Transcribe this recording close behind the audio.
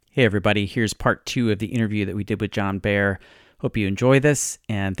Hey everybody, here's part 2 of the interview that we did with John Behr. Hope you enjoy this,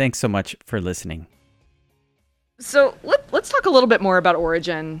 and thanks so much for listening. So let's talk a little bit more about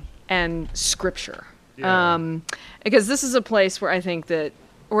Origen and Scripture. Yeah. Because this is a place where I think that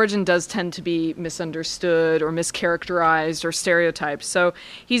Origen does tend to be misunderstood or mischaracterized or stereotyped. So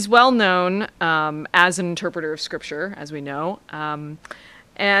he's well known as an interpreter of Scripture, as we know.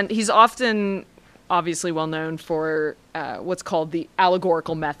 And he's often obviously well known for what's called the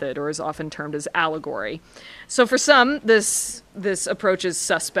allegorical method, or is often termed as allegory. So for some, this approach is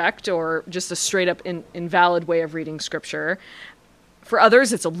suspect or just a straight up invalid way of reading Scripture. For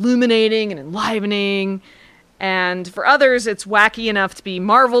others, it's illuminating and enlivening. And for others, it's wacky enough to be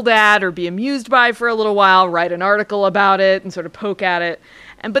marveled at or be amused by for a little while, write an article about it and sort of poke at it,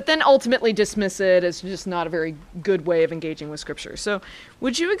 but then ultimately dismiss it as just not a very good way of engaging with Scripture. So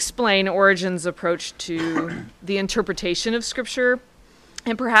would you explain Origen's approach to the interpretation of Scripture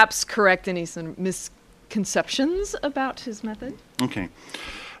and perhaps correct any some misconceptions about his method? Okay.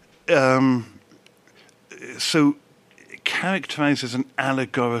 So it characterizes an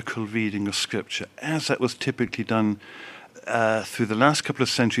allegorical reading of Scripture, as that was typically done through the last couple of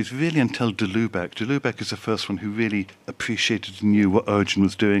centuries, really until de Lubac. De Lubac is the first one who really appreciated and knew what Origen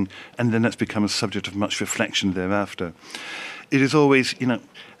was doing, and then that's become a subject of much reflection thereafter. It is always,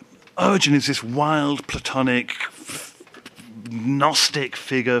 Origen is this wild, Platonic, Gnostic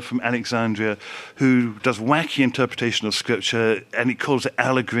figure from Alexandria who does wacky interpretation of Scripture, and he calls it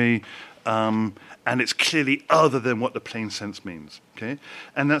allegory, and it's clearly other than what the plain sense means. Okay?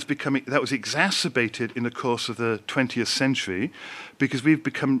 And that was exacerbated in the course of the 20th century because we've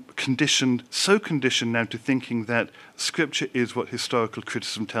become so conditioned now to thinking that Scripture is what historical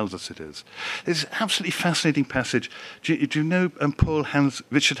criticism tells us it is. There's an absolutely fascinating passage. Do you know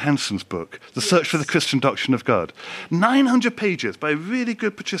Richard Hanson's book, The Search for the Christian Doctrine of God? 900 pages by a really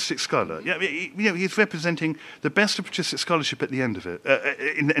good patristic scholar. Yeah, he's representing the best of patristic scholarship at the end of it,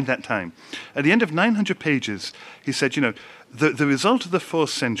 in that time. At the end of 900 pages, he said, the result of the 4th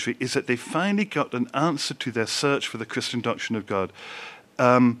century is that they finally got an answer to their search for the Christian doctrine of God.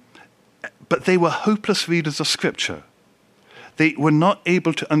 But they were hopeless readers of Scripture. They were not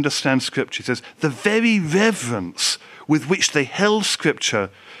able to understand Scripture. He says, the very reverence with which they held Scripture,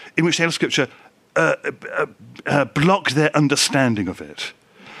 blocked their understanding of it.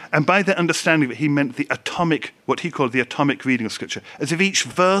 And by their understanding of it, he meant what he called the atomic reading of Scripture, as if each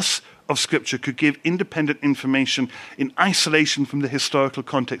verse of Scripture could give independent information in isolation from the historical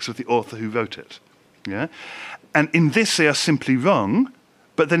context of the author who wrote it. Yeah? And in this they are simply wrong,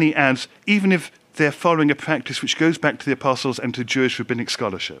 but then he adds, even if they're following a practice which goes back to the apostles and to Jewish rabbinic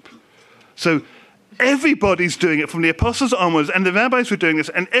scholarship. So everybody's doing it from the apostles onwards, and the rabbis were doing this,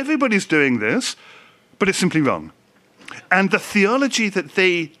 and everybody's doing this, but it's simply wrong. And the theology that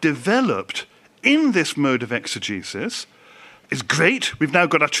they developed in this mode of exegesis is great. We've now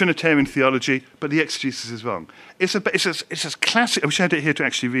got our Trinitarian theology, but the exegesis is wrong. It's a classic. I wish I had it here to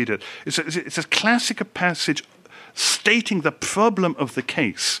actually read it. It's as classic a passage stating the problem of the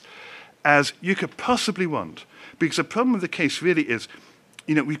case as you could possibly want. Because the problem of the case really is,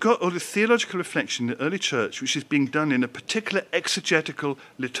 we've got all this theological reflection in the early church, which is being done in a particular exegetical,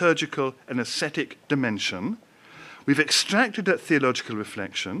 liturgical, and ascetic dimension. We've extracted that theological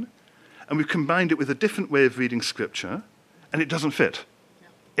reflection, and we've combined it with a different way of reading Scripture, and it doesn't fit.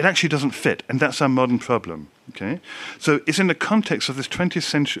 It actually doesn't fit, and that's our modern problem. Okay, so it's in the context of this 20th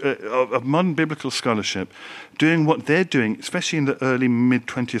century of modern biblical scholarship, doing what they're doing, especially in the early mid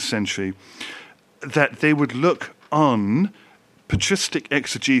 20th century, that they would look on patristic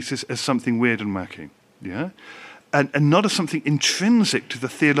exegesis as something weird and wacky. Yeah. And not as something intrinsic to the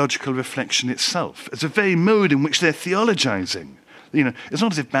theological reflection itself, as a very mode in which they're theologizing. It's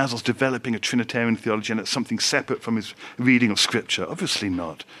not as if Basil's developing a Trinitarian theology and it's something separate from his reading of Scripture. Obviously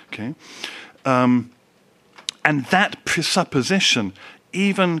not. Okay, and that presupposition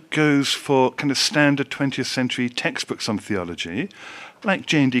even goes for kind of standard 20th century textbooks on theology, like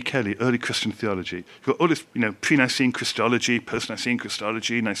J.N.D. Kelly, early Christian theology. You've got all this, pre-Nicene Christology, post-Nicene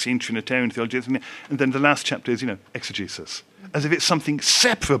Christology, Nicene Trinitarian theology, and then the last chapter is, exegesis, as if it's something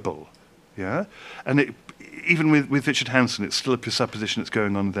separable, yeah? And even with Richard Hanson, it's still a presupposition that's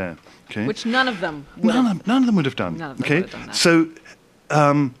going on there, okay? Which none of them would have done. None of them would have done that. So,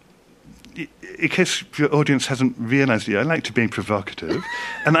 in case your audience hasn't realized it yet, I like to be provocative.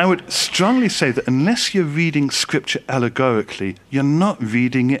 And I would strongly say that unless you're reading Scripture allegorically, you're not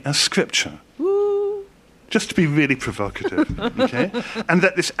reading it as Scripture. Woo. Just to be really provocative, okay? And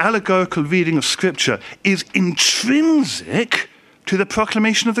that this allegorical reading of Scripture is intrinsic to the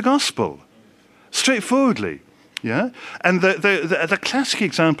proclamation of the gospel. Straightforwardly. Yeah? And the classic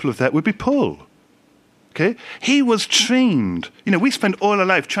example of that would be Paul. Okay? He was trained. You know, we spend all our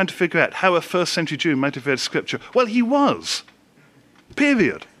life trying to figure out how a first century Jew might have read Scripture. Well, he was.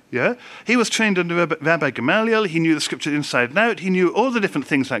 Period. Yeah? He was trained under Rabbi Gamaliel. He knew the Scripture inside and out. He knew all the different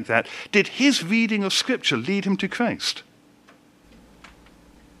things like that. Did his reading of Scripture lead him to Christ?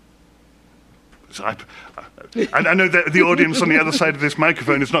 So I know that the audience on the other side of this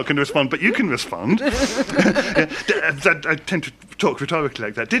microphone is not going to respond, but you can respond. I tend to talk rhetorically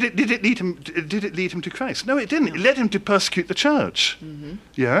like that. Did it lead him to Christ? No, it didn't. It led him to persecute the church. Mm-hmm.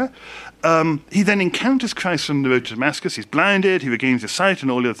 Yeah. He then encounters Christ on the road to Damascus. He's blinded. He regains his sight,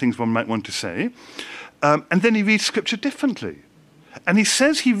 and all the other things one might want to say. And then he reads Scripture differently. And he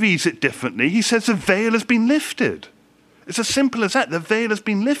says he reads it differently. He says the veil has been lifted. It's as simple as that. The veil has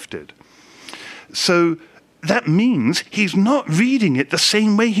been lifted. So that means he's not reading it the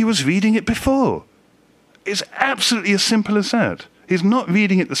same way he was reading it before. It's absolutely as simple as that. He's not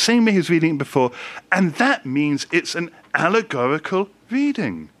reading it the same way he was reading it before, and that means it's an allegorical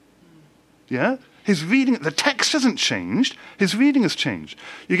reading. Yeah? His reading, the text hasn't changed, his reading has changed.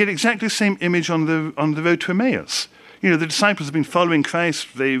 You get exactly the same image on the road to Emmaus. You know, the disciples have been following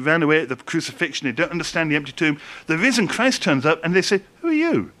Christ, they ran away at the crucifixion, they don't understand the empty tomb. The risen Christ turns up and they say, "Who are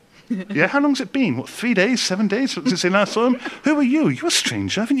you?" Yeah, how long's it been? What, 3 days, 7 days since they last saw him? Who are you? You're a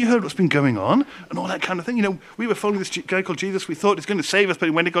stranger. Haven't you heard what's been going on? And all that kind of thing. You know, we were following this guy called Jesus. We thought he's going to save us, but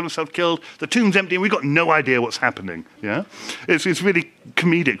when he got himself killed, the tomb's empty, and we've got no idea what's happening. Yeah, it's really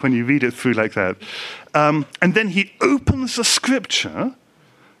comedic when you read it through like that. And then he opens the Scripture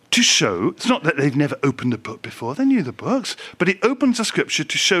to show, it's not that they've never opened a book before, they knew the books, but he opens the Scripture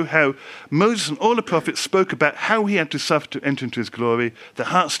to show how Moses and all the prophets spoke about how he had to suffer to enter into his glory. Their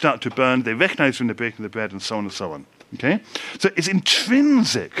hearts start to burn, they recognize when they're breaking the bread, and so on and so on. Okay? So it's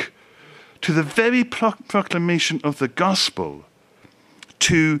intrinsic to the very proclamation of the gospel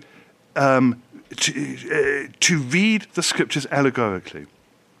to read the Scriptures allegorically.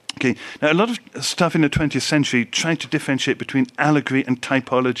 Okay. Now, a lot of stuff in the 20th century tried to differentiate between allegory and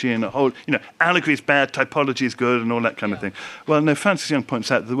typology, and a whole, you know, allegory is bad, typology is good, and all that kind of thing. Well, no, Francis Young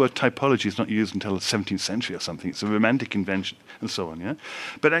points out the word typology is not used until the 17th century or something. It's a romantic invention, and so on, yeah?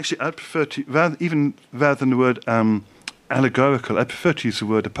 But actually, I'd prefer to, rather than the word allegorical, I prefer to use the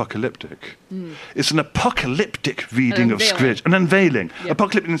word apocalyptic. Mm. It's an apocalyptic reading of Scripture, an unveiling. Yep.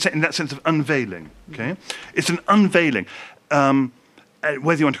 Apocalyptic in that sense of unveiling, okay? It's an unveiling.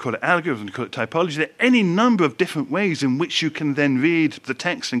 Whether you want to call it allegory or you want to call it typology, there are any number of different ways in which you can then read the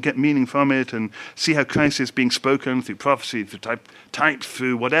text and get meaning from it and see how Christ is being spoken through prophecy, through type,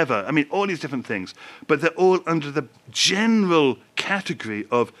 through whatever. I mean, all these different things. But they're all under the general category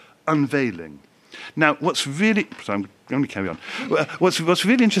of unveiling. Now, what's really... So I'm going to carry on. What's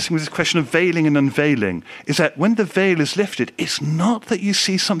really interesting with this question of veiling and unveiling is that when the veil is lifted, it's not that you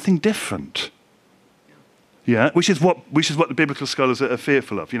see something different. Yeah, which is what the biblical scholars are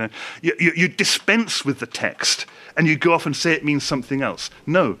fearful of. You know, you dispense with the text and you go off and say it means something else.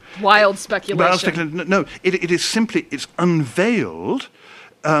 No, wild speculation. No, it is simply it's unveiled,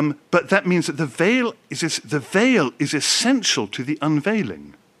 but that means that the veil is essential to the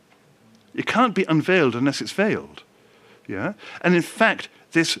unveiling. It can't be unveiled unless it's veiled. Yeah, and in fact,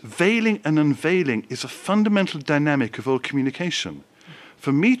 this veiling and unveiling is a fundamental dynamic of all communication.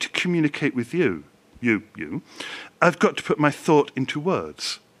 For me to communicate with you, I've got to put my thought into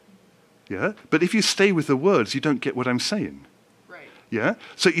words. Yeah? But if you stay with the words, you don't get what I'm saying. Right. Yeah?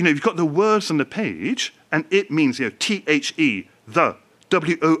 So, you know, you've got the words on the page, and it means, you know, THE, the,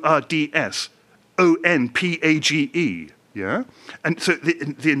 WORDS, ONPAGE. Yeah? And so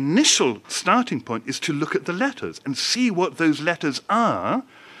the initial starting point is to look at the letters and see what those letters are.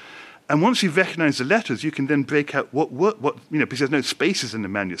 And once you've recognized the letters, you can then break out what you know, because there's no spaces in the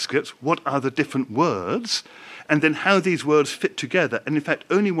manuscripts, what are the different words, and then how these words fit together. And in fact,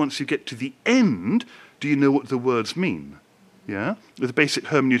 only once you get to the end do you know what the words mean. Yeah? With a basic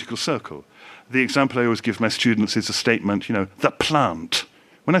hermeneutical circle. The example I always give my students is a statement, you know, the plant.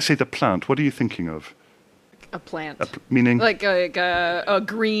 When I say the plant, what are you thinking of? A plant. Meaning? Like a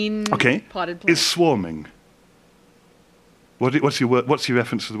green potted plant. Is swarming. What's your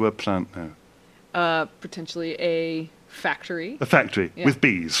reference to the word plant now? Potentially a factory. A factory with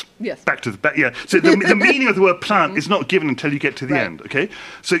bees. Yes. Back to the back. Yeah. So the meaning of the word plant is not given until you get to the end. Okay.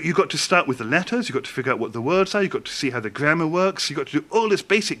 So you've got to start with the letters. You've got to figure out what the words are. You've got to see how the grammar works. You've got to do all this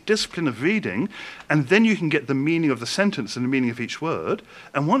basic discipline of reading, and then you can get the meaning of the sentence and the meaning of each word.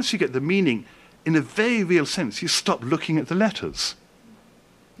 And once you get the meaning, in a very real sense, you stop looking at the letters.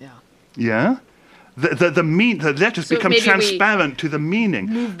 Yeah. Yeah. The letters So become maybe we transparent to the meaning.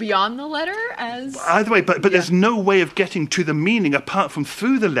 move beyond the letter as... Either way, but there's no way of getting to the meaning apart from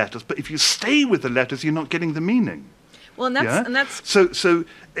through the letters. But if you stay with the letters, you're not getting the meaning. Well, and that's So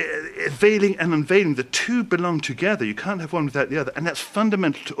veiling and unveiling, the two belong together. You can't have one without the other, and that's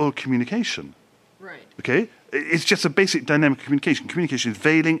fundamental to all communication. right. Okay, it's just a basic dynamic of communication. Communication is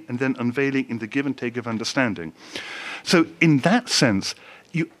veiling and then unveiling in the give and take of understanding. So, in that sense,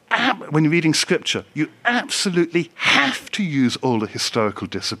 when you're reading scripture, you absolutely have to use all the historical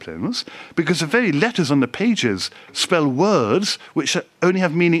disciplines, because the very letters on the pages spell words which only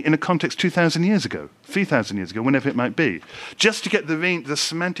have meaning in a context 2,000 years ago, 3,000 years ago, whenever it might be. Just to get the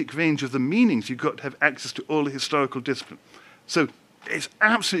semantic range of the meanings, you've got to have access to all the historical discipline. So it's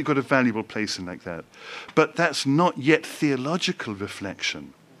absolutely got a valuable place in like that. But that's not yet theological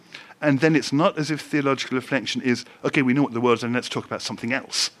reflection. And then it's not as if theological reflection is, okay, we know what the words are, and let's talk about something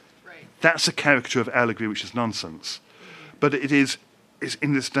else. Right. That's a caricature of allegory, which is nonsense. But it is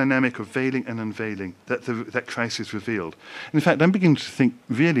in this dynamic of veiling and unveiling that Christ is revealed. And in fact, I'm beginning to think,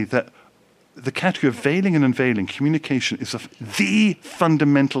 really, that the category of veiling and unveiling, communication, is the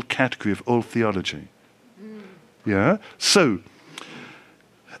fundamental category of all theology. Yeah? So,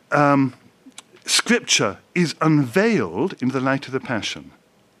 Scripture is unveiled in the light of the Passion.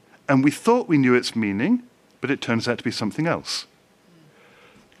 And we thought we knew its meaning, but it turns out to be something else.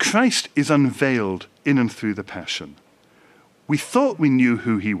 Christ is unveiled in and through the Passion. We thought we knew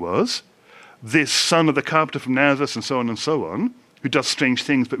who he was, this son of the carpenter from Nazareth and so on, who does strange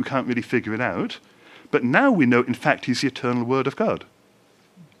things, but we can't really figure it out. But now we know, in fact, he's the eternal Word of God.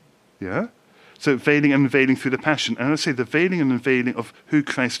 Yeah? So veiling and unveiling through the Passion. And I say the veiling and unveiling of who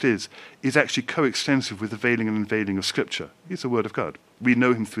Christ is actually coextensive with the veiling and unveiling of Scripture. He's the Word of God. We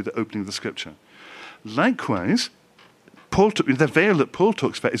know him through the opening of the Scripture. Likewise, the veil that Paul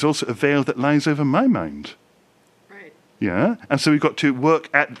talks about is also a veil that lies over my mind. Right. Yeah? And so we've got to work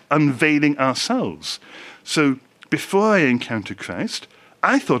at unveiling ourselves. So before I encountered Christ,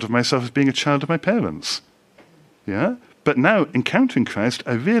 I thought of myself as being a child of my parents. Yeah? But now, encountering Christ,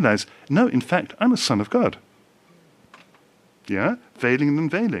 I realize, no, in fact, I'm a son of God. Yeah? Veiling and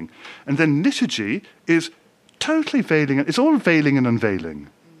unveiling. And then liturgy is totally veiling. It's all veiling and unveiling.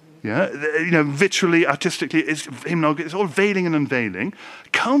 Yeah? Ritually, artistically, it's all veiling and unveiling,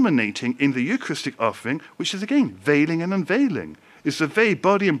 culminating in the Eucharistic offering, which is, again, veiling and unveiling. It's the very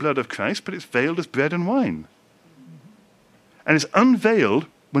body and blood of Christ, but it's veiled as bread and wine. And it's unveiled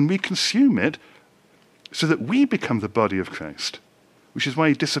when we consume it, so that we become the body of Christ, which is why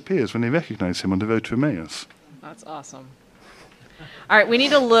he disappears when they recognize him on the road to Emmaus. That's awesome. All right, we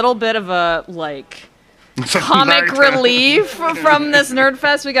need a little bit of a, comic relief from this nerd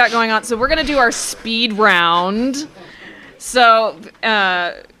fest we got going on. So we're going to do our speed round. So,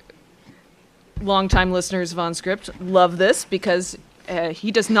 longtime listeners of OnScript love this because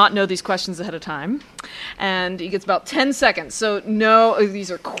he does not know these questions ahead of time. And he gets about 10 seconds. So these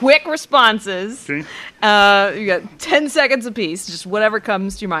are quick responses. Okay. You got 10 seconds apiece, just whatever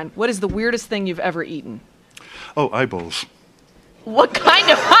comes to your mind. What is the weirdest thing you've ever eaten? Oh, eyeballs. What kind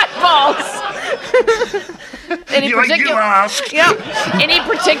of eyeballs? Any particular? You asked. Yeah. Any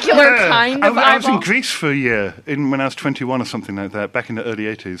particular kind of I was in eyeball? Greece for a year when I was 21 or something like that, back in the early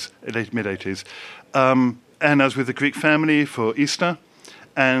 80s, mid-80s. And I was with a Greek family for Easter.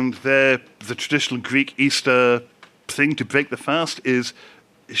 And the traditional Greek Easter thing to break the fast is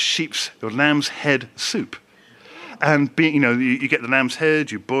sheep's or lamb's head soup. And you get the lamb's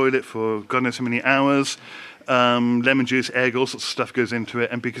head, you boil it for God knows how many hours. Lemon juice, egg, all sorts of stuff goes into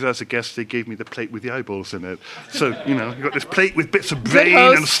it. And because I was a guest, they gave me the plate with the eyeballs in it. So, you've got this plate with bits of brain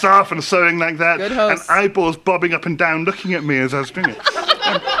and stuff and sewing like that. Good host. And eyeballs bobbing up and down looking at me as I was doing it.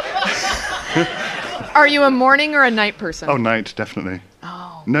 Are you a morning or a night person? Oh, night, definitely.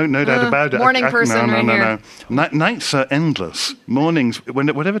 Oh. No doubt about it. Morning person right here. No. Nights are endless. Mornings,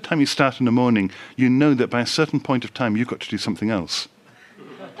 whatever time you start in the morning, you know that by a certain point of time, you've got to do something else.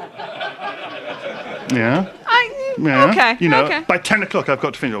 Yeah? Okay. Okay. By 10 o'clock, I've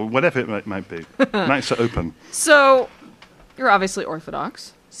got to finish, or whatever it might be. Nights are open. So, you're obviously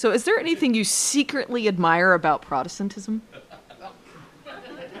Orthodox. So, is there anything you secretly admire about Protestantism?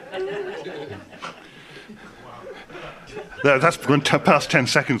 That's going to past 10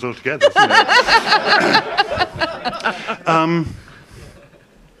 seconds altogether. Isn't it?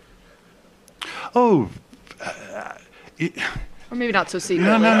 Or maybe not so secret.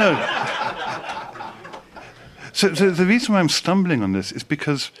 No. So the reason why I'm stumbling on this is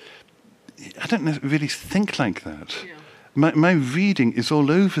because I don't really think like that. Yeah. My reading is all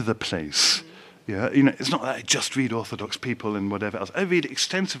over the place. Yeah, it's not that I just read Orthodox people and whatever else. I read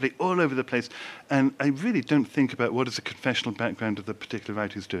extensively all over the place, and I really don't think about what is the confessional background of the particular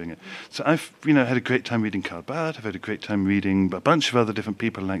writer who's doing it. So I've, had a great time reading Karl Barth. I've had a great time reading a bunch of other different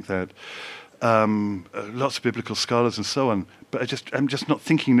people like that, lots of biblical scholars and so on. But I'm just not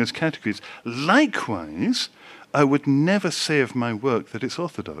thinking in those categories. Likewise, I would never say of my work that it's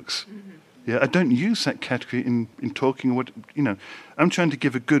Orthodox. Mm-hmm. Yeah, I don't use that category in talking. I'm trying to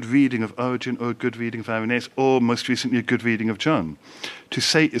give a good reading of Origen or a good reading of Irenaeus or most recently a good reading of John. To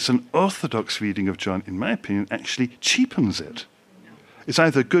say it's an orthodox reading of John, in my opinion, actually cheapens it. It's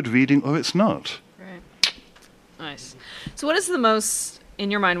either a good reading or it's not. Right. Nice. So what is the most, in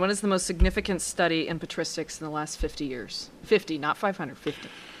your mind, what is the most significant study in patristics in the last 50 years? 50, not 500, 50.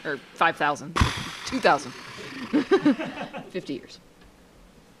 Or 5,000, 2,000. 50 years.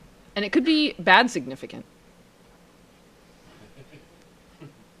 And it could be bad significant.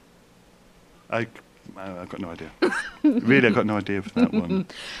 I've got no idea. Really, I've got no idea for that one.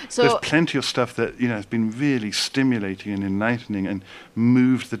 So, there's plenty of stuff that has been really stimulating and enlightening and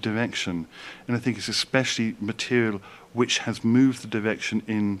moved the direction. And I think it's especially material which has moved the direction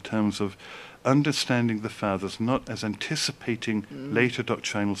in terms of understanding the fathers not as anticipating later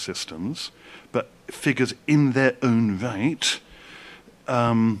doctrinal systems, but figures in their own right.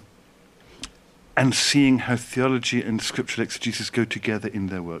 And seeing how theology and scriptural exegesis go together in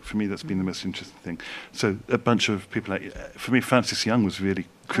their work. For me, that's been the most interesting thing. So a bunch of people for me, Francis Young was really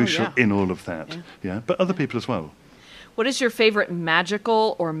crucial in all of that. Yeah, but other people as well. What is your favorite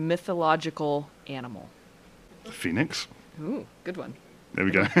magical or mythological animal? The phoenix. Ooh, good one. There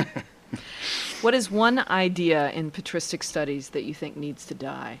we go. What is one idea in patristic studies that you think needs to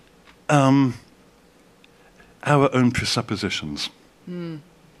die? Our own presuppositions.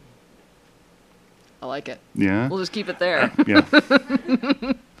 I like it. Yeah. We'll just keep it there. Yeah.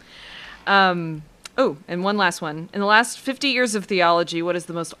 And one last one. In the last 50 years of theology, what is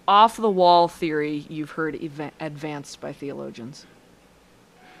the most off-the-wall theory you've heard advanced by theologians?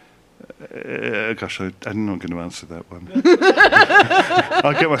 Gosh, I'm not going to answer that one.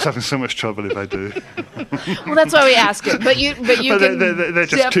 I'll get myself in so much trouble if I do. Well, that's why we ask it. But they're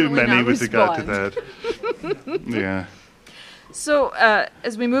just too many with regard to respond. that. Yeah. So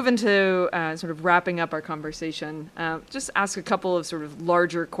as we move into sort of wrapping up our conversation, just ask a couple of sort of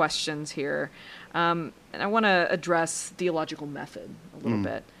larger questions here. And I want to address theological method a little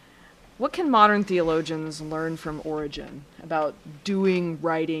bit. What can modern theologians learn from Origen about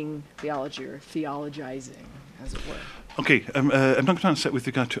writing theology, or theologizing, as it were? Okay, I'm not going to answer it with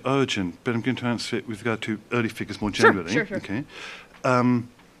regard to Origen, but I'm going to answer it with regard to early figures more generally. Sure. Okay.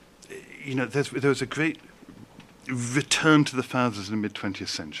 There was a great return to the fathers in the mid-20th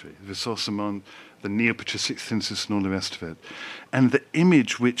century. The Sosimon, the neo-patristic synthesis and all the rest of it. And the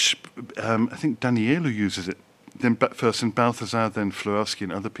image which, I think Danielu uses it, then first in Balthasar, then Florovsky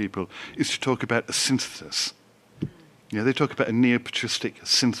and other people, is to talk about a synthesis. Yeah, they talk about a neo-patristic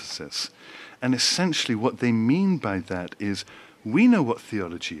synthesis. And essentially what they mean by that is, we know what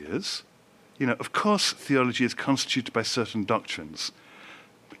theology is. Of course theology is constituted by certain doctrines.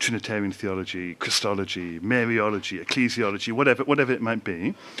 Trinitarian theology, Christology, Mariology, ecclesiology, whatever it might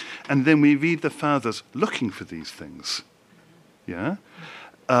be. And then we read the fathers looking for these things. Yeah?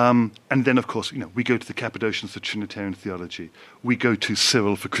 And then, of course, we go to the Cappadocians for Trinitarian theology. We go to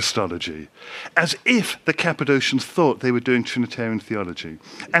Cyril for Christology. As if the Cappadocians thought they were doing Trinitarian theology.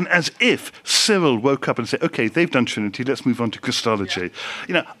 And as if Cyril woke up and said, okay, they've done Trinity, let's move on to Christology.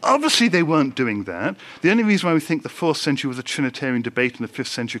 Obviously they weren't doing that. The only reason why we think the 4th century was a Trinitarian debate and the 5th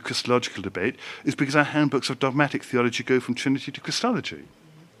century Christological debate is because our handbooks of dogmatic theology go from Trinity to Christology.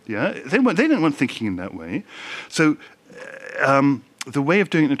 Yeah? They weren't thinking in that way. So, the way of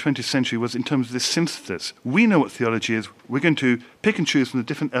doing it in the 20th century was in terms of this synthesis. We know what theology is. We're going to pick and choose from the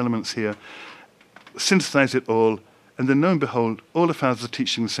different elements here, synthesize it all, and then lo and behold, all the fathers are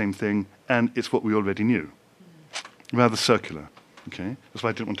teaching the same thing, and it's what we already knew. Rather circular. Okay? That's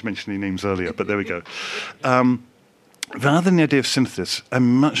why I didn't want to mention any names earlier, but there we go. Rather than the idea of synthesis,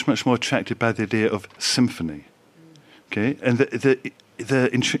 I'm much, much more attracted by the idea of symphony. Okay? And the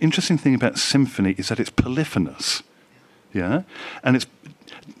interesting thing about symphony is that it's polyphonous. Yeah, and it's,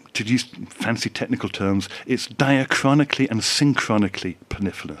 to use fancy technical terms, it's diachronically and synchronically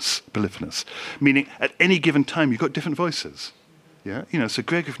polyphonous, meaning at any given time you've got different voices. Yeah, so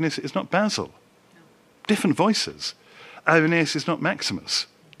Gregor of Nyssa is not Basil. Different voices. Irenaeus is not Maximus.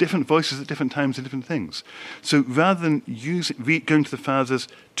 Different voices at different times and different things. So rather than going to the fathers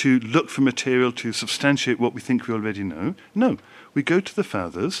to look for material to substantiate what we think we already know, no, we go to the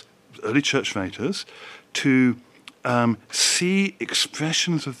fathers, early church writers, to see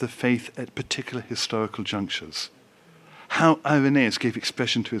expressions of the faith at particular historical junctures. How Irenaeus gave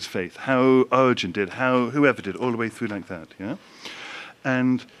expression to his faith, how Origen did, how whoever did, all the way through like that. Yeah,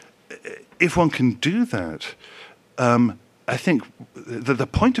 and if one can do that, I think the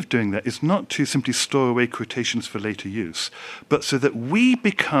point of doing that is not to simply store away quotations for later use, but so that we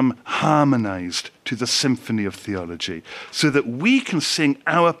become harmonized to the symphony of theology, so that we can sing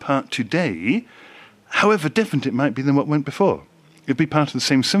our part today, however different it might be than what went before. It'd be part of the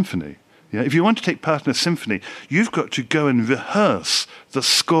same symphony. Yeah? If you want to take part in a symphony, you've got to go and rehearse the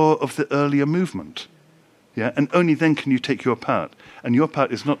score of the earlier movement. Yeah? And only then can you take your part. And your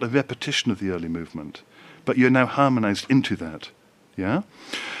part is not a repetition of the early movement, but you're now harmonized into that. Yeah?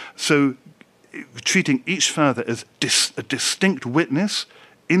 So treating each father as a distinct witness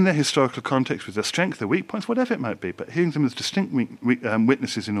in their historical context with their strengths, their weak points, whatever it might be, but hearing them as distinct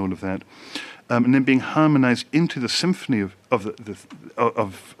witnesses in all of that, and then being harmonized into the symphony of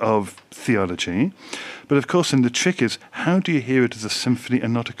theology. But of course, then the trick is, how do you hear it as a symphony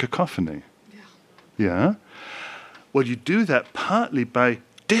and not a cacophony? Yeah? Well, you do that partly by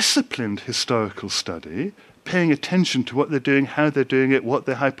disciplined historical study, paying attention to what they're doing, how they're doing it, what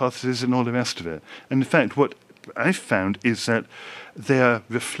their hypothesis is, and all the rest of it. And in fact, what I've found is that they are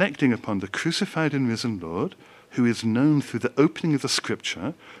reflecting upon the crucified and risen Lord, who is known through the opening of the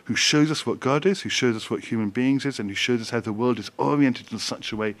Scripture, who shows us what God is, who shows us what human beings is, and who shows us how the world is oriented in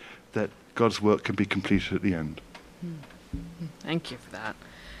such a way that God's work can be completed at the end. Thank you for that.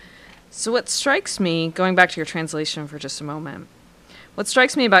 So what strikes me, going back to your translation for just a moment, what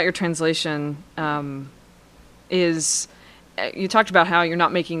strikes me about your translation is you talked about how you're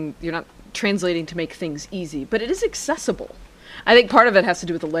not translating to make things easy, but it is accessible. I think part of it has to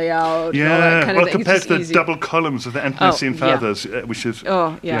do with the layout and all that kind of thing. Compared to the double columns of the Anthony Fathers, which is...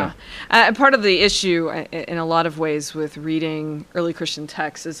 part of the issue, in a lot of ways, with reading early Christian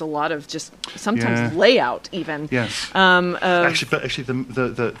texts is a lot of just sometimes layout, even. Yes. Actually,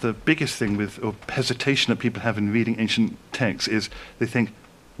 the biggest thing or hesitation that people have in reading ancient texts is they think,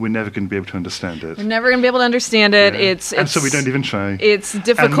 we're never going to be able to understand it. We're never going to be able to understand it. Yeah. And so we don't even try. It's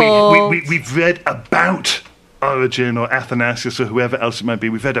difficult. And we've read about Origen or Athanasius or whoever else it might be.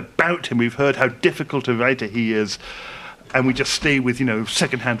 We've read about him. We've heard how difficult a writer he is. And we just stay with,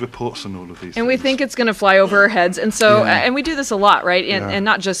 secondhand reports on all of these things. We think it's going to fly over our heads. And so, and we do this a lot, right? And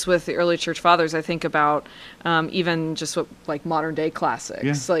not just with the early church fathers. I think about even just like modern day classics.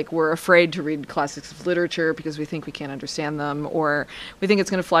 Yeah. Like we're afraid to read classics of literature because we think we can't understand them, or we think it's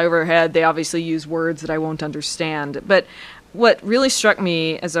going to fly over our head. They obviously use words that I won't understand. But what really struck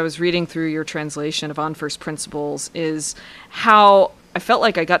me as I was reading through your translation of On First Principles is how I felt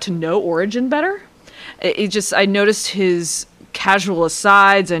like I got to know Origen better. I noticed his casual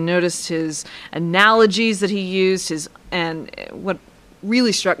asides. I noticed his analogies that he used. And what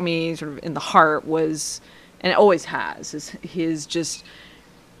really struck me sort of in the heart was, and it always has, is his just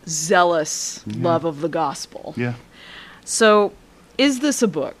zealous love of the gospel. Yeah. So, is this a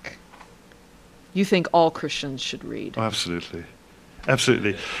book you think all Christians should read? Oh, absolutely.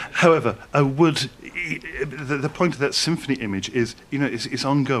 Absolutely. However, I would... The point of that symphony image is, it's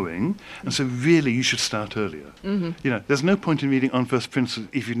ongoing, and so really you should start earlier. Mm-hmm. There's no point in reading On First Principles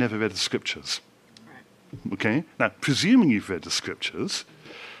if you've never read the Scriptures. Right. Okay? Now, presuming you've read the Scriptures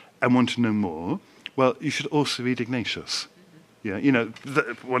and want to know more, well, you should also read Ignatius. Mm-hmm. Yeah,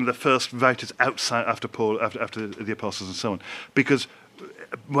 one of the first writers outside after Paul, after the Apostles and so on, because...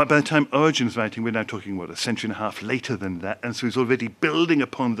 by the time Origen's writing, we're now talking, a century and a half later than that, and so he's already building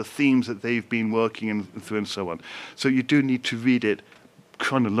upon the themes that they've been working through and so on. So you do need to read it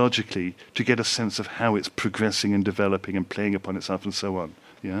chronologically to get a sense of how it's progressing and developing and playing upon itself and so on.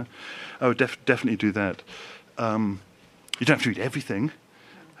 Yeah, I would definitely do that. You don't have to read everything,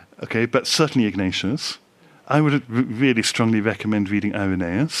 okay, but certainly Ignatius. I would really strongly recommend reading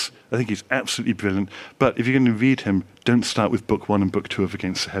Irenaeus. I think he's absolutely brilliant. But if you're going to read him, don't start with book 1 and book 2 of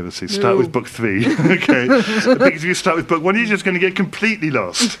Against the Heresy. Start with book 3, okay? Because if you start with book 1, you're just going to get completely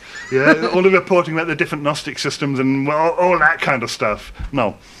lost. Yeah, all the reporting about the different Gnostic systems and all that kind of stuff.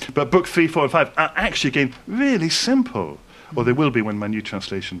 No. But book 3, 4, and 5 are actually, again, really simple. Or they will be when my new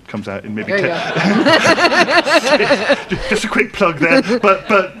translation comes out in maybe 10. Just a quick plug there, but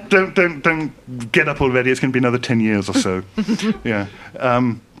don't get up already. It's going to be another 10 years or so. Yeah,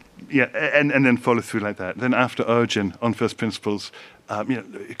 and then follow through like that. Then after Origen, On First Principles,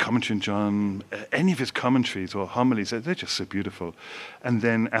 commentary on John, any of his commentaries or homilies, they're just so beautiful. And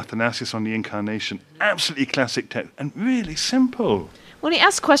then Athanasius on the Incarnation, absolutely classic text and really simple. When he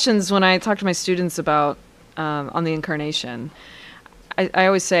asks questions, when I talk to my students about on the Incarnation, I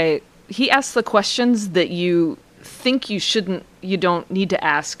always say he asks the questions that you think you don't need to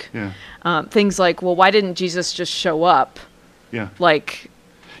ask. Yeah. Things like, well, why didn't Jesus just show up? Yeah. Like,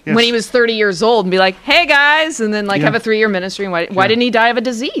 Yes. when he was 30 years old and be like, hey guys, and then Yeah. have a 3-year ministry. And why didn't he die of a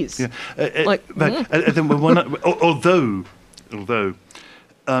disease? Yeah. Like, Then although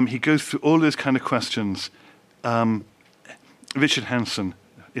he goes through all those kind of questions, Richard Hanson,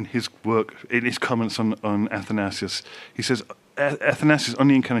 in his work, in his comments on Athanasius, he says, Athanasius on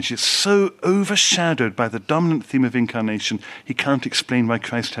the incarnation is so overshadowed by the dominant theme of incarnation, he can't explain why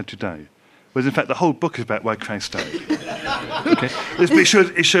Christ had to die. Whereas, in fact, the whole book is about why Christ died. Okay?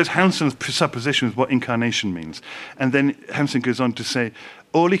 It shows Hanson's presupposition of what incarnation means. And then Hanson goes on to say,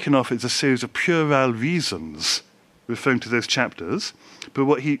 all he can offer is a series of puerile reasons, referring to those chapters. But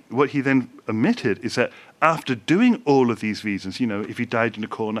what he then omitted is that after doing all of these reasons, if he died in a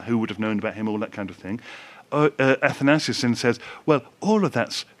corner, who would have known about him, all that kind of thing, Athanasius then says, well, all of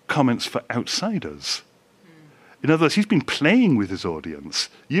that's comments for outsiders. In other words, he's been playing with his audience.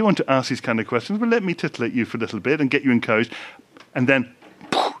 You want to ask these kind of questions, well, let me titillate you for a little bit and get you encouraged. And then,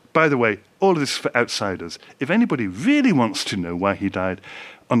 by the way, all of this is for outsiders. If anybody really wants to know why he died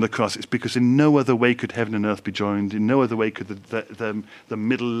on the cross, it's because in no other way could heaven and earth be joined. In no other way could the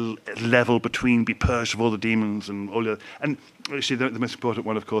middle level between be purged of all the demons and all the... And actually, the most important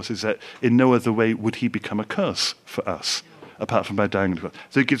one, of course, is that in no other way would he become a curse for us, apart from by dying on the cross.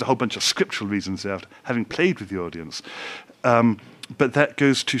 So he gives a whole bunch of scriptural reasons there, after having played with the audience. But that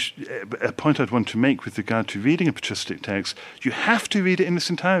goes to a point I'd want to make with regard to reading a patristic text. You have to read it in its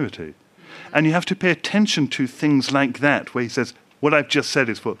entirety. And you have to pay attention to things like that, where he says, what I've just said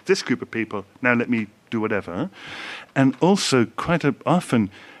is for this group of people, now let me do whatever. And also, quite often,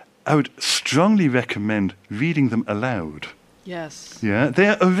 I would strongly recommend reading them aloud. yes. Yeah,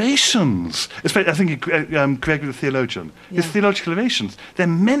 they're orations. Especially, I think Gregory the theologian. His theological orations, they're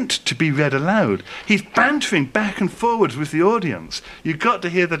meant to be read aloud. He's bantering back and forwards with the audience. You've got to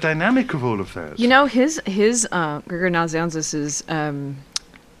hear the dynamic of all of that. His Gregory Nazianzus is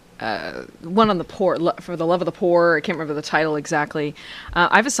one on the poor, for the love of the poor. I can't remember the title exactly.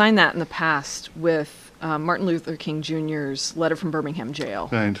 I've assigned that in the past with Martin Luther King Jr.'s Letter from Birmingham Jail.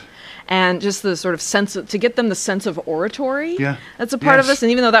 Right. And just the sort of sense to get them the sense of oratory. Yeah. That's a part of this.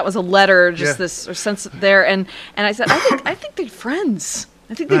 And even though that was a letter, just Yeah. this sense there. And I said, I think they'd friends.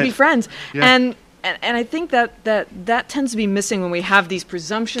 I think they'd be friends. Yeah. And I think that tends to be missing when we have these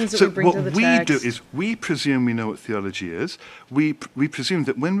presumptions that we bring to the text. So what we do is we presume we know what theology is. We presume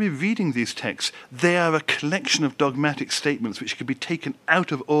that when we're reading these texts, they are a collection of dogmatic statements which could be taken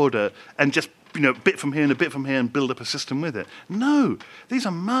out of order and just a bit from here and a bit from here and build up a system with it. No, these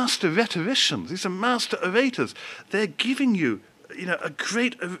are master rhetoricians. These are master orators. They're giving you, a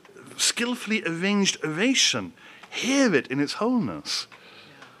great, skillfully arranged oration. Hear it in its wholeness.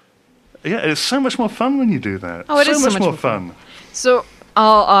 Yeah, it's so much more fun when you do that. Oh, it is so much more fun. So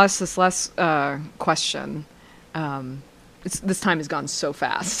I'll ask this last question. This time has gone so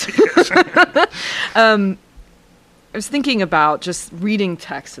fast. I was thinking about just reading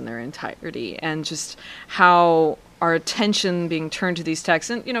texts in their entirety and just how our attention being turned to these texts,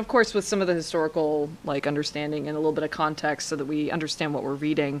 and of course with some of the historical understanding and a little bit of context so that we understand what we're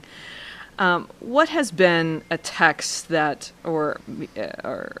reading. What has been a text that, or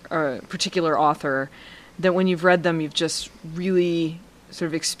a particular author, that when you've read them, you've just really sort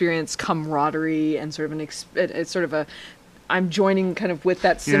of experienced camaraderie and sort of I'm joining kind of with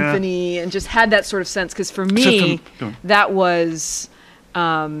that symphony and just had that sort of sense? Because for me, that was,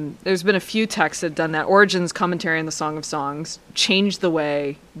 there's been a few texts that have done that. Origen's commentary on the Song of Songs changed the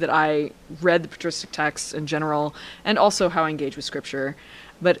way that I read the patristic texts in general, and also how I engage with Scripture.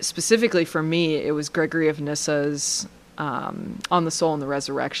 But specifically for me, it was Gregory of Nyssa's On the Soul and the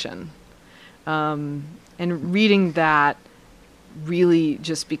Resurrection. And reading that really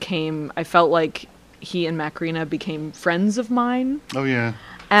just became, I felt like he and Macrina became friends of mine. Oh, yeah.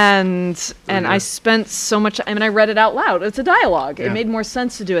 And I spent so much, I read it out loud. It's a dialogue. Yeah. It made more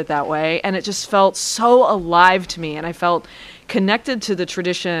sense to do it that way. And it just felt so alive to me. And I felt connected to the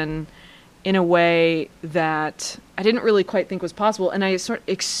tradition in a way that I didn't really quite think was possible. And I sort of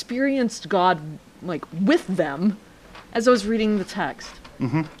experienced God with them as I was reading the text.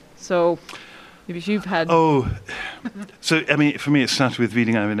 Mm-hmm. So if you've had... Oh, so for me it started with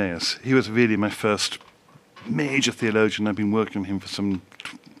reading Irenaeus. He was really my first major theologian. I've been working on him for some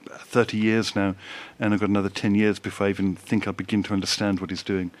 30 years now, and I've got another 10 years before I even think I'll begin to understand what he's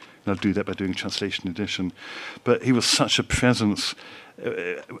doing. And I'll do that by doing a translation edition. But he was such a presence.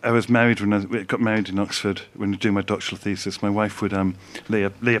 I was married when I got married in Oxford when I was doing my doctoral thesis. My wife would lay a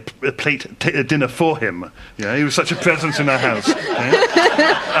plate a dinner for him. Yeah, he was such a presence in our house. Bit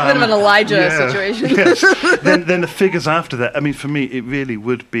of an Elijah situation. Yes. Then the figures after that. I mean, for me, it really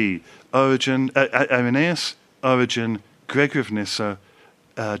would be Origen, Irenaeus, Origen, Gregory of Nyssa,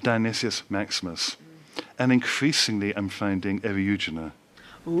 Dionysius Maximus, and increasingly I'm finding Eriugena.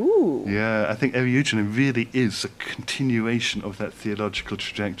 Ooh. Yeah, I think Eriugena really is a continuation of that theological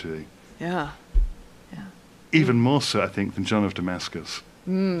trajectory. Yeah. Even more so, I think, than John of Damascus.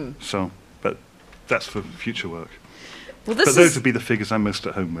 So, but that's for future work. Well, but those would be the figures I'm most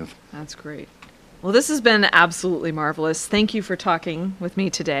at home with. That's great. Well, this has been absolutely marvelous. Thank you for talking with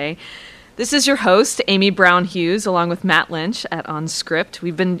me today. This is your host, Amy Brown Hughes, along with Matt Lynch at OnScript.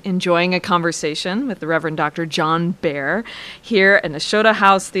 We've been enjoying a conversation with the Reverend Dr. John Behr here at Nashotah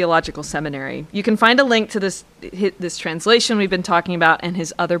House Theological Seminary. You can find a link to this translation we've been talking about and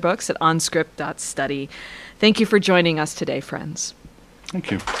his other books at onscript.study. Thank you for joining us today, friends.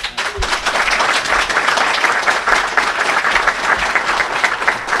 Thank you. Go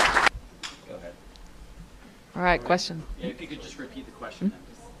ahead. All right, question. Yeah, if you could just repeat the question.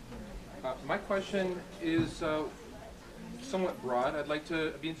 My question is somewhat broad. I'd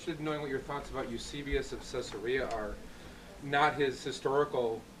be interested in knowing what your thoughts about Eusebius of Caesarea are. Not your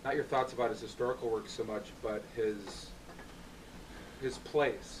thoughts about his historical work so much, but his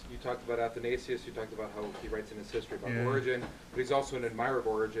place. You talked about Athanasius, you talked about how he writes in his history about Origen, but he's also an admirer of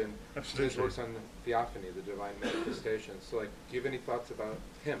Origen. Absolutely. His works on the theophany, the divine manifestation. So, do you have any thoughts about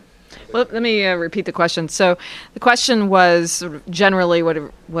him? Well, let me repeat the question. So the question was sort of generally what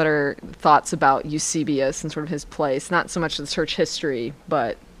are thoughts about Eusebius and sort of his place, not so much the church history,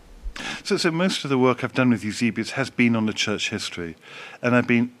 but... So most of the work I've done with Eusebius has been on the church history, and I've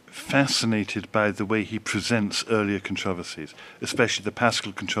been fascinated by the way he presents earlier controversies, especially the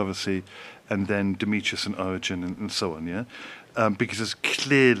Paschal controversy, and then Demetrius and Origen and so on, because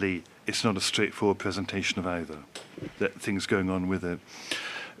clearly it's not a straightforward presentation of either, that things going on with it.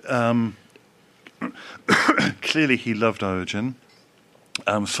 Clearly he loved Origen,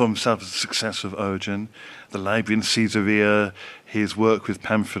 saw himself as a successor of Origen, the library in Caesarea, his work with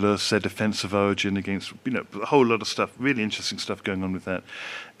Pamphilus, their defense of Origen against, a whole lot of stuff, really interesting stuff going on with that.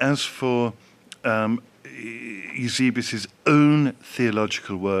 As for Eusebius' own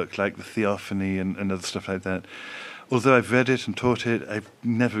theological work, like the Theophany and other stuff like that, although I've read it and taught it, I've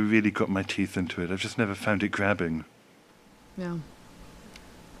never really got my teeth into it. I've just never found it grabbing. Yeah.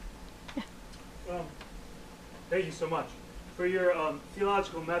 Well, thank you so much. For your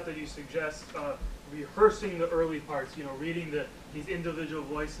theological method, you suggest rehearsing the early parts, reading these individual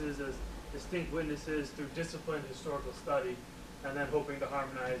voices as distinct witnesses through disciplined historical study, and then hoping to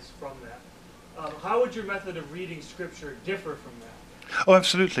harmonize from that. How would your method of reading Scripture differ from that? Oh,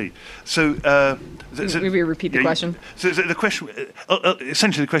 absolutely. So, maybe repeat the question. So the question,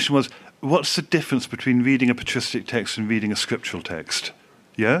 essentially, the question was, what's the difference between reading a patristic text and reading a scriptural text?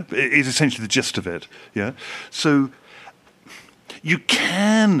 Yeah, is essentially the gist of it. Yeah, so you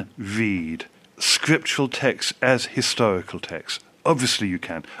can read scriptural texts as historical texts. Obviously, you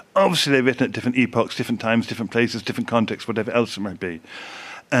can. Obviously, they're written at different epochs, different times, different places, different contexts, whatever else it might be.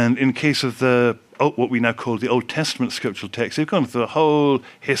 And in case of what we now call the Old Testament scriptural text, they've gone through a whole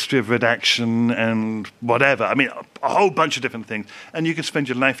history of redaction and whatever. I mean, a whole bunch of different things. And you can spend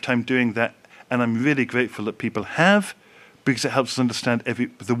your lifetime doing that. And I'm really grateful that people have, because it helps us understand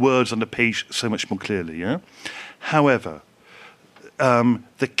the words on the page so much more clearly. Yeah. However,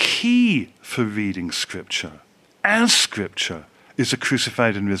 the key for reading Scripture as Scripture is a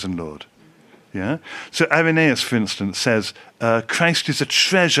crucified and risen Lord. Yeah. So Irenaeus, for instance, says Christ is a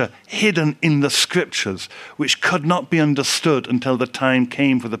treasure hidden in the Scriptures, which could not be understood until the time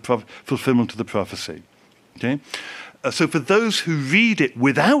came for the fulfillment of the prophecy. Okay. So for those who read it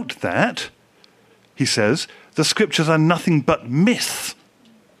without that, he says, the Scriptures are nothing but myth.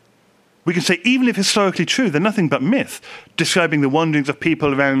 We can say, even if historically true, they're nothing but myth, describing the wanderings of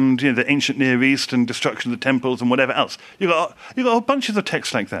people around the ancient Near East and destruction of the temples and whatever else. You've got a whole bunch of the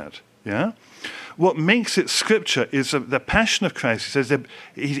texts like that. Yeah. What makes it Scripture is the passion of Christ. He says that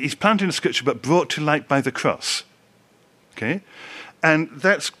he's planted in Scripture but brought to light by the cross. Okay? And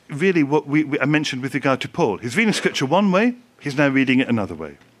that's really what I mentioned with regard to Paul. He's reading Scripture one way, he's now reading it another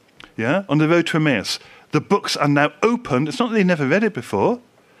way. Yeah? On the road to Emmaus, the books are now opened. It's not that they never read it before.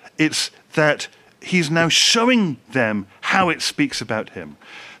 It's that he's now showing them how it speaks about him.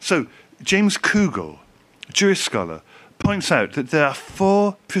 So James Kugel, a Jewish scholar, points out that there are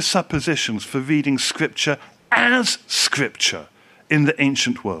 4 presuppositions for reading Scripture as Scripture in the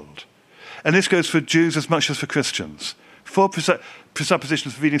ancient world. And this goes for Jews as much as for Christians. 4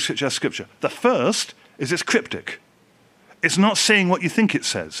 presuppositions for reading Scripture as Scripture. The first is it's cryptic. It's not saying what you think it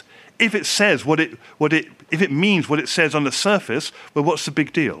says. If it says if it means what it says on the surface, well, what's the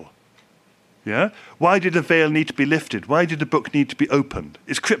big deal? Yeah? Why did the veil need to be lifted? Why did the book need to be opened?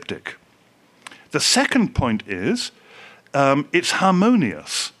 It's cryptic. The second point is it's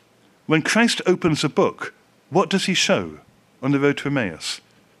harmonious. When Christ opens a book, what does he show on the road to Emmaus?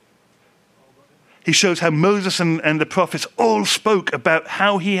 He shows how Moses and the prophets all spoke about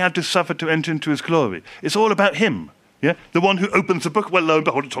how he had to suffer to enter into his glory. It's all about him. Yeah? The one who opens the book, well, lo and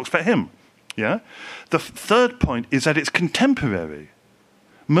behold, it talks about him. Yeah? The third point is that it's contemporary.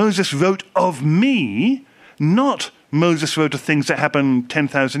 Moses wrote of me, not Moses wrote of things that happened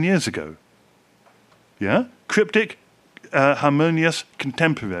 10,000 years ago. Yeah? Cryptic, harmonious,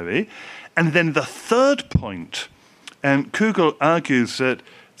 contemporary. And then the third point, and Kugel argues that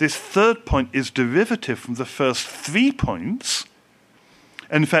this third point is derivative from the first 3 points.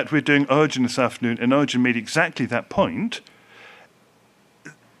 In fact, we're doing Origen this afternoon, and Origen made exactly that point.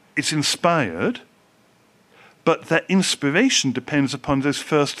 It's inspired, but that inspiration depends upon those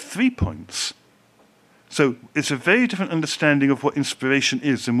first 3 points. So it's a very different understanding of what inspiration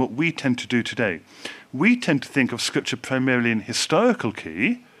is than what we tend to do today. We tend to think of Scripture primarily in historical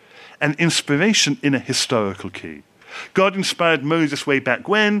key, and inspiration in a historical key. God inspired Moses way back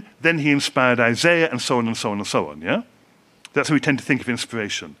when, then he inspired Isaiah, and so on and so on and so on, yeah? That's how we tend to think of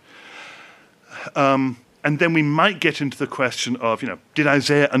inspiration. And then we might get into the question of, did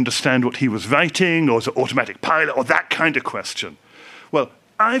Isaiah understand what he was writing, or was it automatic pilot, or that kind of question? Well,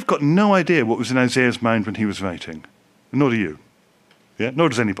 I've got no idea what was in Isaiah's mind when he was writing. Nor do you. Yeah? Nor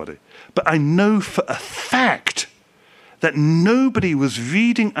does anybody. But I know for a fact that nobody was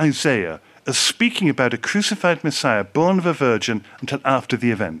reading Isaiah as speaking about a crucified Messiah born of a virgin until after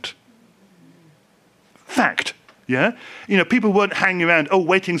the event. Fact. Yeah? People weren't hanging around,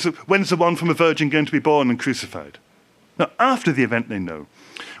 waiting, when's the one from a virgin going to be born and crucified? No, after the event they know.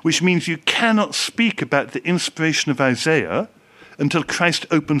 Which means you cannot speak about the inspiration of Isaiah until Christ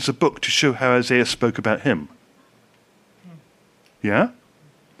opens the book to show how Isaiah spoke about him. Yeah?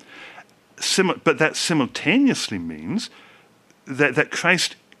 But that simultaneously means that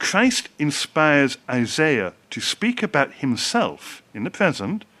Christ inspires Isaiah to speak about himself in the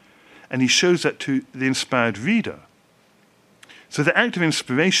present, and he shows that to the inspired reader. So the act of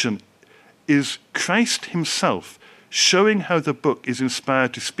inspiration is Christ himself showing how the book is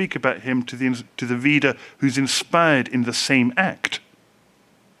inspired to speak about him to the reader who's inspired in the same act.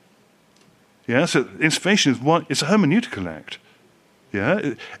 Yeah, so inspiration it's a hermeneutical act.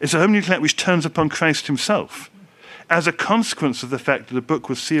 Yeah, it's a hermeneutical act which turns upon Christ himself. As a consequence of the fact that the book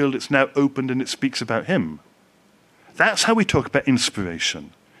was sealed, it's now opened and it speaks about him. That's how we talk about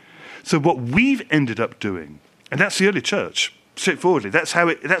inspiration. So what we've ended up doing, and that's the early church, straightforwardly, that's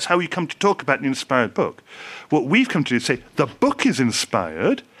how we come to talk about an inspired book. What we've come to do is say, the book is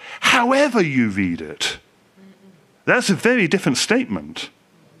inspired, however you read it. That's a very different statement.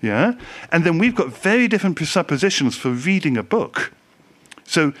 Yeah? And then we've got very different presuppositions for reading a book.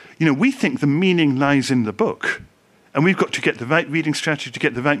 So, we think the meaning lies in the book. And we've got to get the right reading strategy to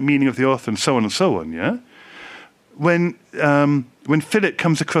get the right meaning of the author and so on, yeah? When Philip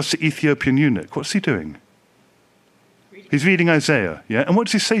comes across the Ethiopian eunuch, what's he doing? He's reading Isaiah, yeah? And what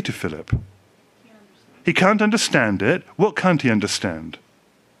does he say to Philip? He can't understand it. What can't he understand?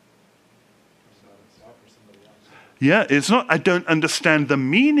 Yeah, it's not, I don't understand the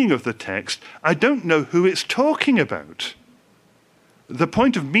meaning of the text. I don't know who it's talking about. The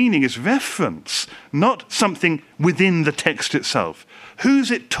point of meaning is reference, not something within the text itself. Who's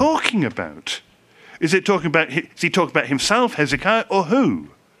it talking about? Is he talking about himself, Hezekiah, or who?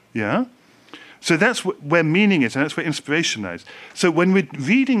 Yeah? So that's where meaning is, and that's where inspiration lies. So when we're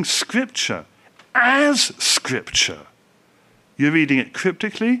reading Scripture as Scripture, you're reading it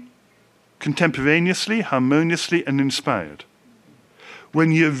cryptically, contemporaneously, harmoniously, and inspired.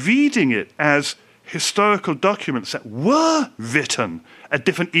 When you're reading it as historical documents that were written at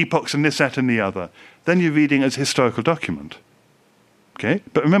different epochs and this, that, and the other, then you're reading as a historical document. Okay?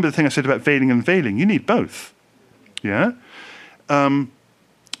 But remember the thing I said about veiling and veiling. You need both. Yeah?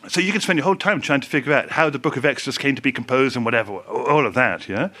 So you can spend your whole time trying to figure out how the book of Exodus came to be composed and whatever, all of that,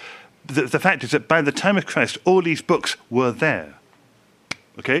 yeah? The fact is that by the time of Christ, all these books were there.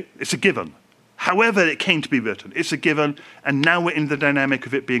 Okay? It's a given. However it came to be written, it's a given, and now we're in the dynamic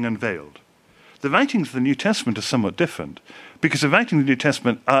of it being unveiled. The writings of the New Testament are somewhat different, because the writings of the New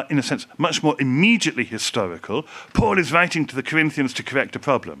Testament are, in a sense, much more immediately historical. Paul is writing to the Corinthians to correct a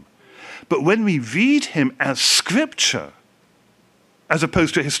problem. But when we read him as Scripture, as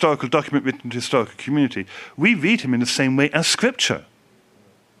opposed to a historical document written to a historical community, we read him in the same way as Scripture.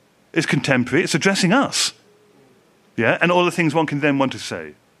 It's contemporary, it's addressing us. Yeah, and all the things one can then want to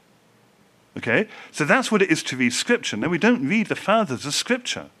say. Okay? So that's what it is to read Scripture. Now, we don't read the Fathers as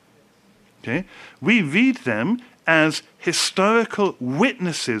Scripture. Okay? We read them as historical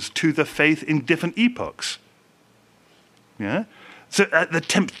witnesses to the faith in different epochs. Yeah? So the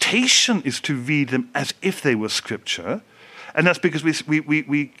temptation is to read them as if they were Scripture, and that's because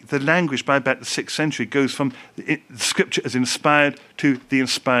the language by about the 6th century goes from Scripture as inspired to the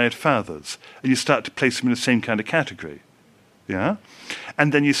inspired Fathers, and you start to place them in the same kind of category. Yeah?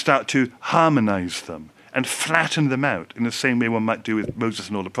 And then you start to harmonize them and flatten them out in the same way one might do with Moses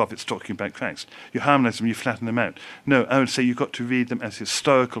and all the prophets talking about Christ. You harmonize them, you flatten them out. No, I would say you've got to read them as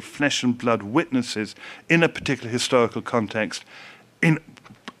historical flesh and blood witnesses in a particular historical context in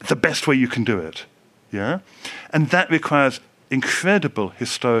the best way you can do it. Yeah? And that requires incredible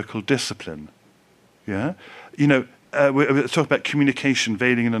historical discipline. Yeah? You know, we talk about communication,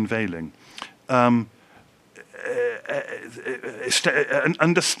 veiling and unveiling.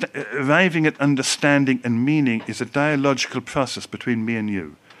 Arriving at understanding and meaning is a dialogical process between me and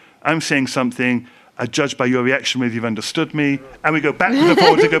you. I'm saying something, I judge by your reaction whether you've understood me, and we go backwards and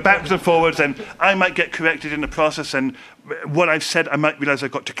forwards, and go backwards and forwards, and I might get corrected in the process, and what I've said, I might realize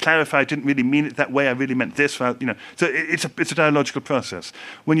I've got to clarify, I didn't really mean it that way, I really meant this. So it's a dialogical process.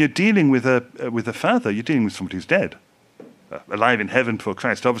 When you're dealing with a father, you're dealing with somebody who's dead. Alive in heaven for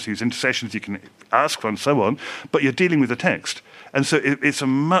Christ, obviously, whose intercessions you can ask for and so on, but you're dealing with the text. And so it's a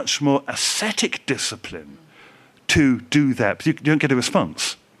much more ascetic discipline to do that, but you don't get a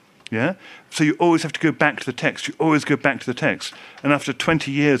response. Yeah? So you always have to go back to the text. You always go back to the text. And after 20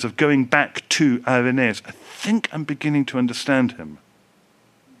 years of going back to Irenaeus, I think I'm beginning to understand him.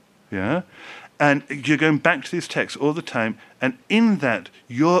 Yeah? And you're going back to these texts all the time, and in that,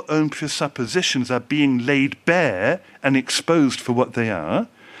 your own presuppositions are being laid bare and exposed for what they are.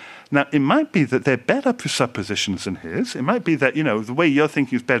 Now, it might be that they're better presuppositions than his. It might be that, the way you're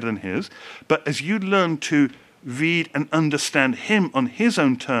thinking is better than his. But as you learn to read and understand him on his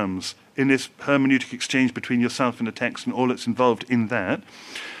own terms in this hermeneutic exchange between yourself and the text and all that's involved in that,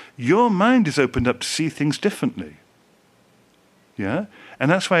 your mind is opened up to see things differently. Yeah? And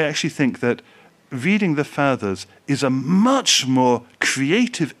that's why I actually think that reading the Fathers is a much more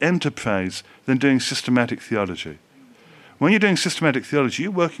creative enterprise than doing systematic theology. When you're doing systematic theology,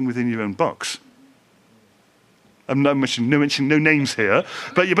 you're working within your own box. I'm not mentioning no names here,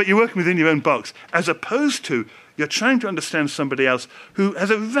 but you're working within your own box, as opposed to you're trying to understand somebody else who has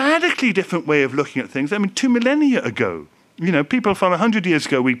a radically different way of looking at things. I mean, 2 millennia ago, people from 100 years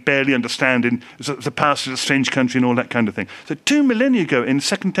ago we barely understand in the past is a strange country and all that kind of thing. So 2 millennia ago in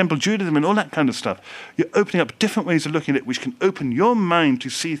Second Temple Judaism and all that kind of stuff, you're opening up different ways of looking at it which can open your mind to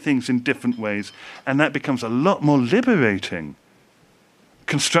see things in different ways, and that becomes a lot more liberating.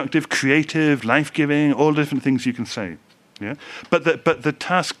 Constructive, creative, life-giving, all the different things you can say. Yeah? But the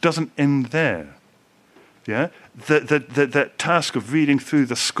task doesn't end there. Yeah? The task of reading through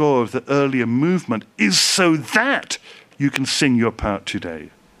the score of the earlier movement is so that you can sing your part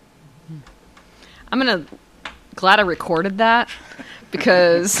today. Glad I recorded that,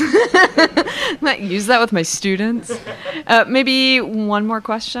 because I might use that with my students. Maybe one more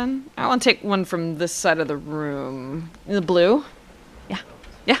question. I want to take one from this side of the room. In the blue?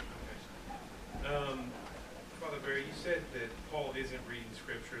 Yeah. Father Behr, you said that Paul isn't reading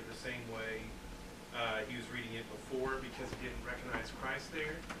Scripture the same way he was reading it before because he didn't recognize Christ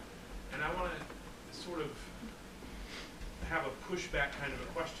there. And I want to sort of have a pushback kind of a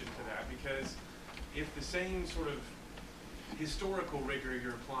question to that, because if the same sort of historical rigor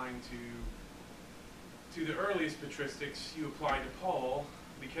you're applying to the earliest patristics you apply to Paul,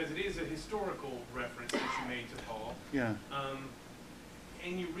 because it is a historical reference that you made to Paul. Yeah.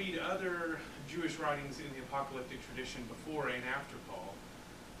 And you read other Jewish writings in the apocalyptic tradition before and after Paul,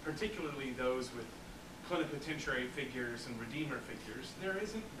 particularly those with plenipotentiary figures and redeemer figures, there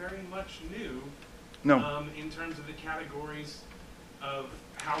isn't very much new in terms of the categories of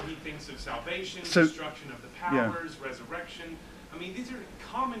how he thinks of salvation, destruction of the powers, resurrection. I mean, these are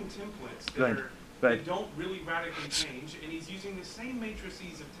common templates that don't really radically change, and he's using the same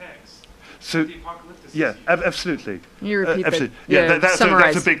matrices of text. So, yeah, absolutely. You repeat absolutely. That's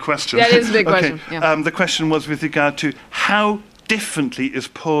a big question. That is a big question. Yeah. The question was with regard to how differently is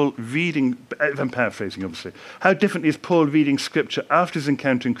Paul reading, I'm paraphrasing obviously, how differently is Paul reading Scripture after his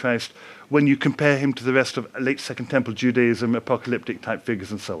encounter in Christ when you compare him to the rest of late Second Temple Judaism, apocalyptic type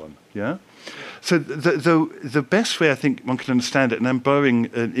figures and so on, yeah? So the best way I think one can understand it, and I'm borrowing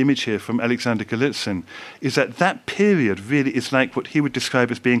an image here from Alexander Golitsyn, is that period really is like what he would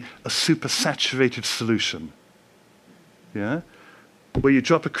describe as being a supersaturated solution, yeah? Where you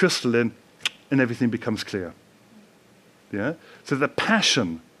drop a crystal in and everything becomes clear. Yeah? So the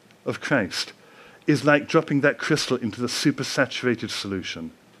passion of Christ is like dropping that crystal into the supersaturated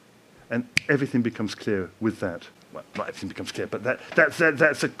solution, and everything becomes clear with that. Well, not everything becomes clear, but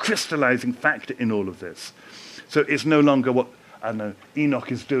that's a crystallizing factor in all of this. So it's no longer what, I don't know,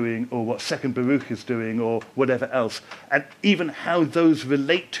 Enoch is doing, or what Second Baruch is doing, or whatever else. And even how those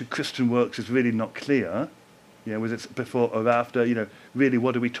relate to Christian works is really not clear. You know, whether it's before or after, you know, really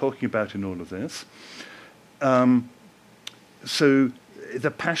what are we talking about in all of this? So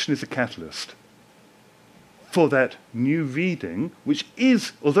the passion is a catalyst for that new reading, which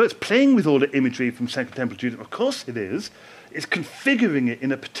is, although it's playing with all the imagery from Second Temple Judaism, of course it is, it's configuring it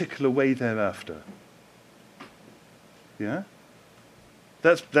in a particular way thereafter. Yeah?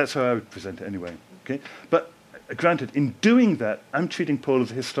 That's how I would present it anyway. Okay? But granted, in doing that, I'm treating Paul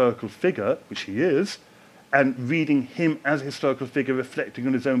as a historical figure, which he is, and reading him as a historical figure, reflecting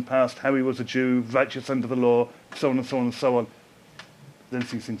on his own past, how he was a Jew, righteous under the law, so on and so on and so on, then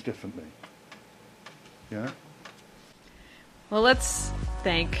sees things differently. Yeah? Well, let's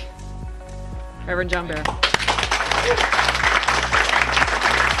thank Reverend John Behr.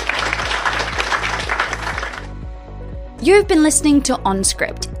 You've been listening to On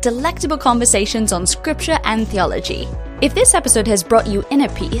Script, delectable conversations on scripture and theology. If this episode has brought you inner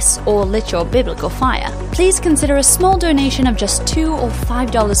peace or lit your biblical fire, please consider a small donation of just $2 or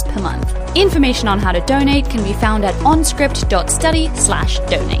 $5 per month. Information on how to donate can be found at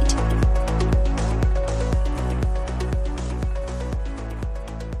onscript.study/donate.